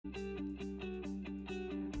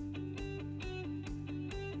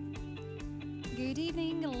Good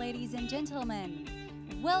evening, ladies and gentlemen.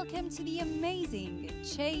 Welcome to the amazing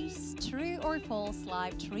Chase True or False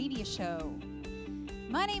live trivia show.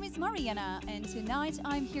 My name is Mariana, and tonight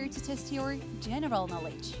I'm here to test your general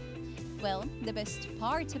knowledge. Well, the best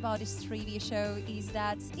part about this trivia show is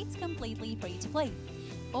that it's completely free to play.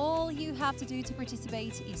 All you have to do to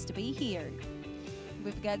participate is to be here.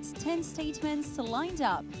 We've got 10 statements lined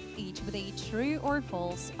up, each with a true or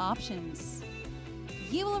false options.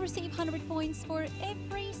 You will receive 100 points for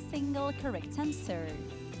every single correct answer.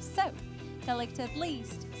 So, collect at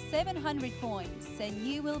least 700 points and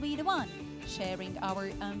you will be the one sharing our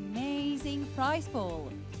amazing prize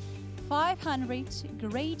pool. 500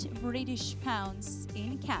 Great British Pounds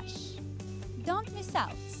in cash. Don't miss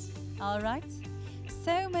out, alright?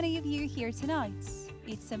 So many of you here tonight.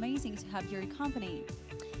 It's amazing to have your company.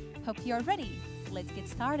 Hope you're ready. Let's get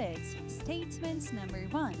started. Statement number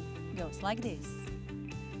 1 goes like this.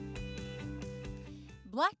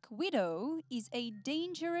 Black widow is a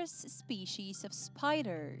dangerous species of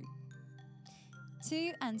spider.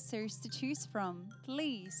 2 answers to choose from.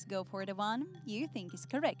 Please go for the one you think is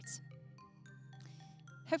correct.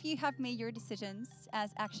 Hope you have made your decisions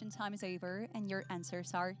as action time is over and your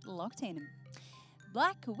answers are locked in.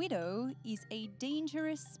 Black widow is a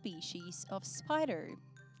dangerous species of spider.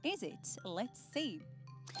 Is it? Let's see.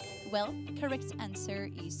 Well, correct answer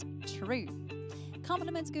is true.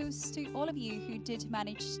 Compliments goes to all of you who did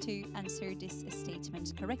manage to answer this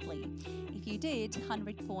statement correctly. If you did,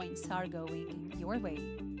 100 points are going your way.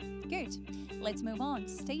 Good. Let's move on.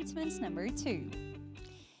 Statement number 2.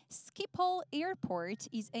 Schiphol Airport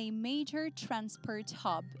is a major transport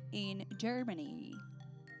hub in Germany.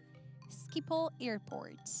 Schiphol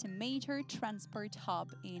Airport, a major transport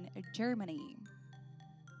hub in Germany.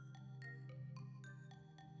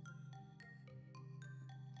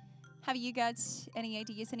 Have you got any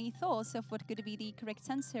ideas, any thoughts of what could be the correct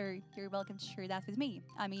answer? You're welcome to share that with me.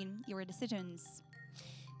 I mean, your decisions.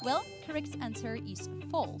 Well, correct answer is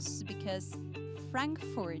false because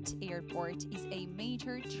Frankfurt Airport is a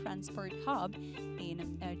major transport hub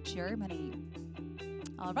in Germany.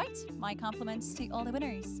 All right, my compliments to all the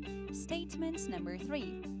winners. Statement number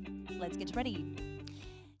 3. Let's get ready.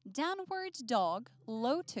 Downward dog,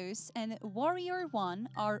 lotus, and warrior one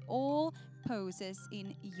are all poses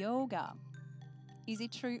in yoga. Is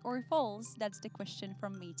it true or false? That's the question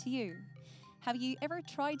from me to you. Have you ever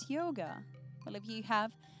tried yoga? Well, if you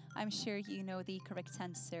have, I'm sure you know the correct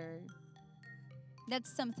answer.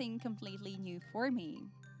 That's something completely new for me.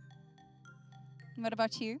 What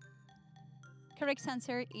about you? Correct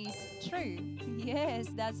answer is true. Yes,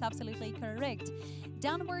 that's absolutely correct.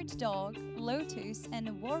 Downward dog, lotus,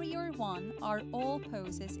 and warrior one are all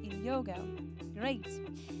poses in yoga. Great.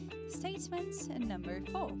 Statement number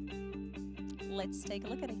 4. Let's take a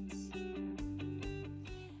look at it.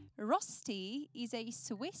 Rosti is a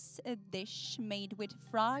Swiss dish made with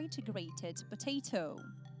fried grated potato.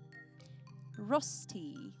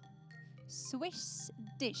 Rosti. Swiss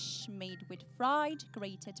dish made with fried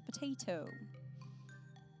grated potato.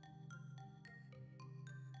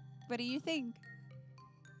 What do you think?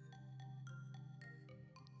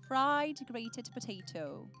 Fried grated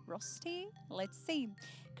potato. Rosti? Let's see.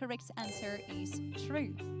 Correct answer is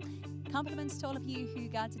true. Compliments to all of you who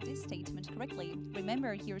got this statement correctly.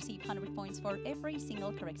 Remember, you receive 100 points for every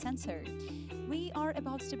single correct answer. We are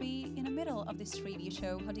about to be in the middle of this trivia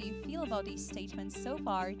show. How do you feel about these statements so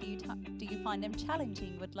far? Do you find them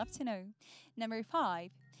challenging? Would love to know. Number 5.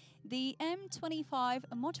 The M25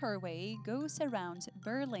 motorway goes around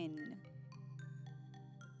Berlin.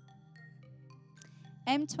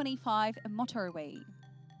 M25 motorway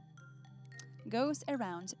goes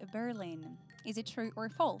around Berlin. Is it true or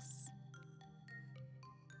false?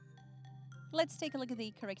 Let's take a look at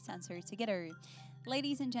the correct answer together.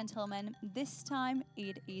 Ladies and gentlemen, this time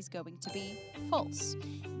it is going to be false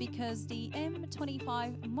because the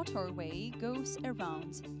M25 motorway goes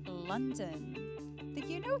around London. Did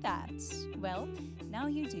you know that? Well, now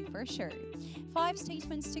you do for sure. 5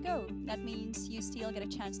 statements to go. That means you still get a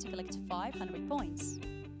chance to collect 500 points.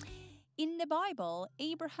 In the Bible,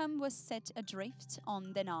 Abraham was set adrift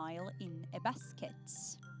on the Nile in a basket.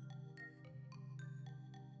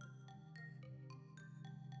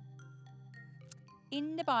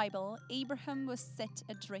 In the Bible, Abraham was set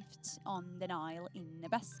adrift on the Nile in a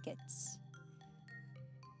basket.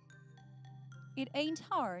 It ain't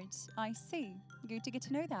hard, I see. Good to get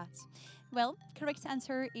to know that. Well, correct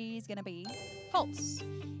answer is gonna be false.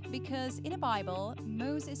 Because in the Bible,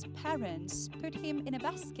 Moses' parents put him in a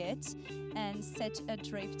basket and set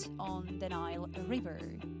adrift on the Nile River.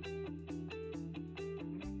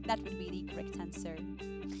 That would be the correct answer.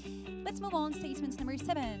 Let's move on. Statement number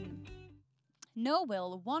 7.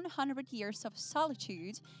 Novel 100 Years of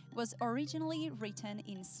Solitude was originally written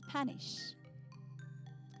in Spanish.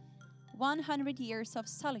 100 Years of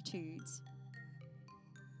Solitude.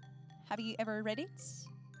 Have you ever read it?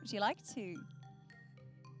 Would you like to?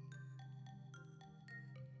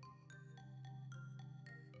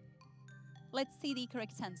 Let's see the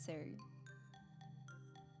correct answer.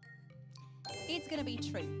 It's gonna be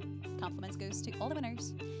true. Compliments goes to all the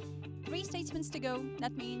winners. 3 statements to go.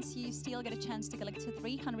 That means you still get a chance to collect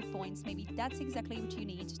 300 points. Maybe that's exactly what you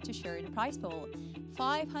need to share the prize pool.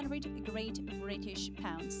 500 Great British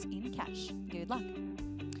pounds in cash. Good luck.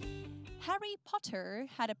 Harry Potter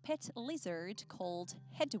had a pet lizard called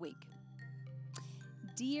Hedwig.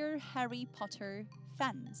 Dear Harry Potter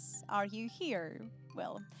fans, are you here?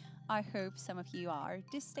 Well, I hope some of you are.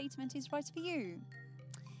 This statement is right for you.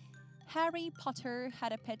 Harry Potter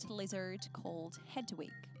had a pet lizard called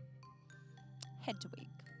Hedwig. Hedwig.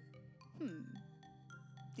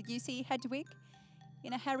 Did you see Hedwig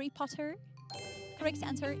in a Harry Potter? Correct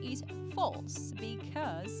answer is false,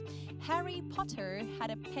 because Harry Potter had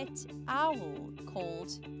a pet owl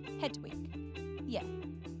called Hedwig. Yeah,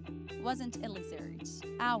 wasn't a lizard,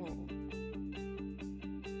 owl.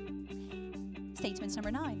 Statement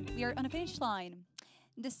number 9. We are on a finish line.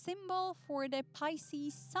 The symbol for the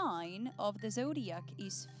Pisces sign of the zodiac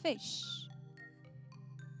is fish.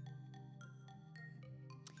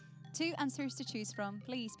 2 answers to choose from.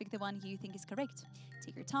 Please pick the one you think is correct.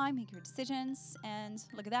 Take your time, make your decisions, and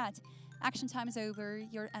look at that. Action time is over.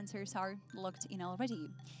 Your answers are locked in already.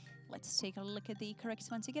 Let's take a look at the correct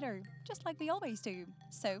one together, just like we always do.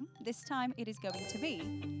 So, this time it is going to be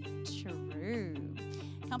true.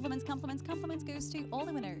 Compliments, compliments, compliments goes to all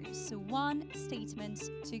the winners. So 1 statement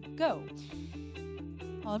to go.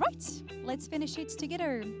 All right, let's finish it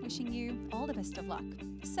together. Wishing you all the best of luck.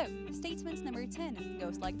 So, statement number 10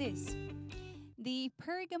 goes like this. The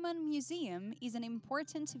Pergamon Museum is an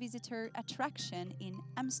important visitor attraction in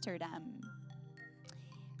Amsterdam.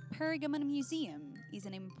 Pergamon Museum is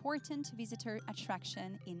an important visitor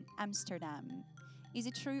attraction in Amsterdam. Is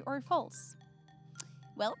it true or false?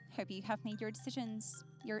 Well, hope you have made your decisions.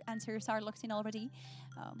 Your answers are locked in already.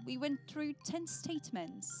 We went through 10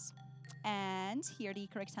 statements. And here the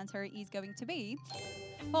correct answer is going to be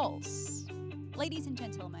false. Ladies and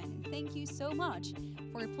gentlemen, thank you so much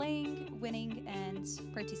for playing, winning, and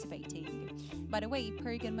participating. By the way,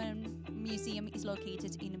 Pergamon Museum is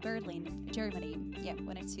located in Berlin, Germany. Yeah,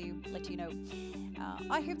 wanted to let you know.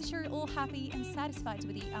 I hope that you're all happy and satisfied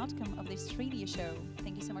with the outcome of this trivia show.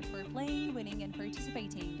 Thank you so much for playing, winning, and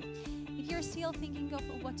participating. If you're still thinking of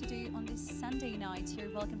what to do on this Sunday night,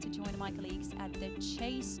 you're welcome to join my colleagues at the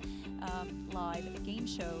Chase live game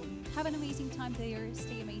show. Have an amazing time there.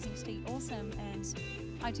 Stay amazing, stay awesome, and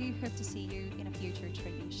I do hope to see you in a future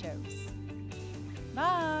trivia shows.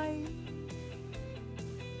 Bye!